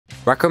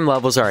Rec Room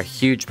levels are a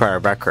huge part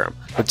of Rec Room,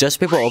 with just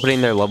people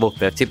opening their level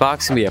 50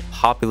 box can be a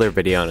popular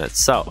video in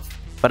itself.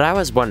 But I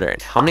was wondering,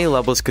 how many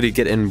levels could you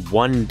get in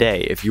one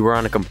day if you were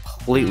on a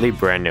completely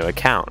brand new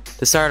account?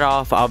 To start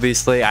off,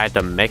 obviously I had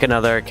to make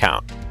another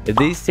account. If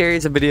these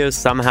series of videos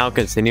somehow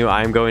continue,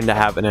 I am going to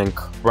have an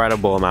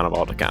incredible amount of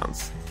alt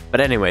accounts.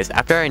 But anyways,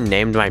 after I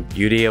named my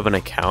beauty of an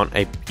account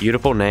a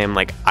beautiful name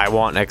like I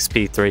Want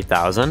XP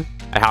 3000,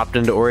 I hopped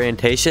into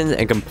orientations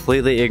and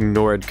completely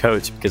ignored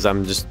coach because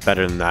I'm just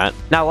better than that.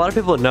 Now, a lot of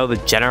people know the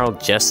general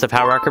gist of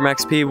how Rec Room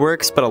XP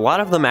works, but a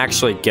lot of them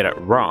actually get it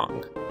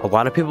wrong. A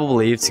lot of people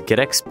believe to get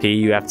XP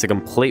you have to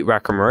complete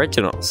Rec Room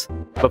Originals.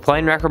 But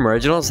playing Rec Room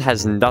Originals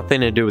has nothing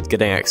to do with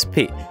getting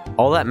XP.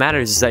 All that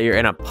matters is that you're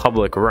in a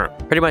public room.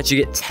 Pretty much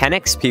you get 10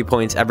 XP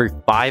points every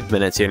 5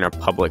 minutes you're in a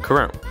public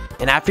room.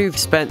 And after you've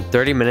spent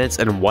 30 minutes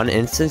in one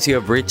instance, you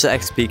have reached the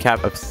XP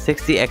cap of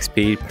 60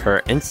 XP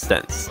per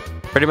instance.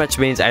 Pretty much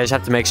means I just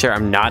have to make sure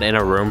I'm not in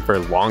a room for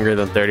longer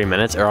than 30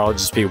 minutes or I'll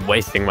just be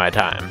wasting my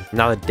time.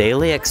 Now the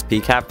daily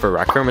XP cap for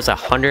Rec Room is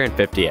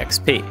 150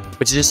 XP,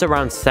 which is just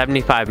around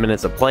 75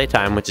 minutes of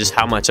playtime, which is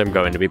how much I'm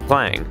going to be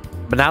playing.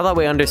 But now that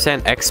we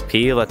understand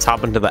XP, let's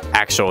hop into the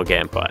actual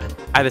gameplay.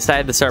 I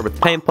decided to start with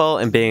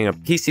paintball, and being a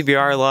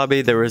PCVR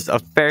lobby, there was a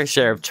fair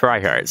share of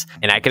tryhards,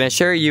 and I can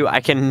assure you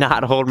I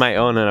cannot hold my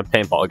own in a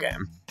paintball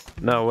game.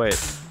 No, wait.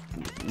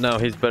 No,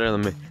 he's better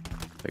than me.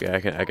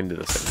 Okay, I can do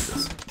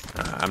this.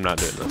 I'm not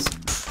doing this.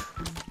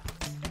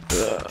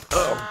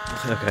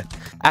 Okay.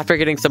 After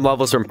getting some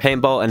levels from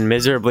paintball and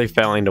miserably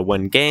failing to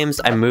win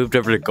games, I moved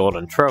over to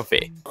Golden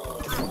Trophy.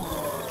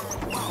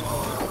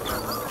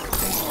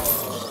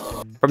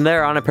 From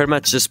there on, I pretty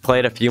much just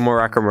played a few more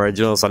Rec Room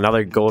Originals,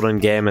 another Golden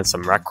game, and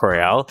some Rec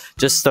Royale,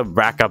 just to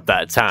rack up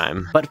that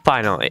time. But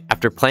finally,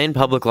 after playing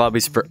public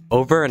lobbies for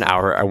over an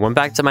hour, I went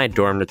back to my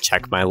dorm to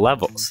check my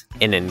levels.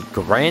 And in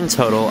grand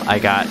total, I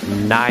got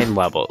 9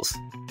 levels.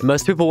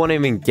 Most people won't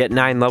even get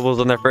 9 levels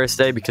on their first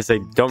day because they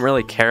don't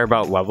really care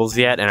about levels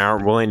yet and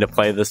aren't willing to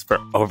play this for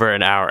over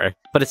an hour.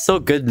 But it's still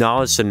good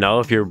knowledge to know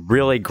if you're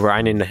really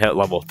grinding to hit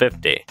level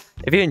 50.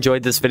 If you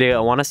enjoyed this video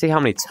and want to see how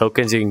many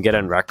tokens you can get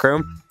in Rec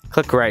Room,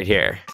 click right here.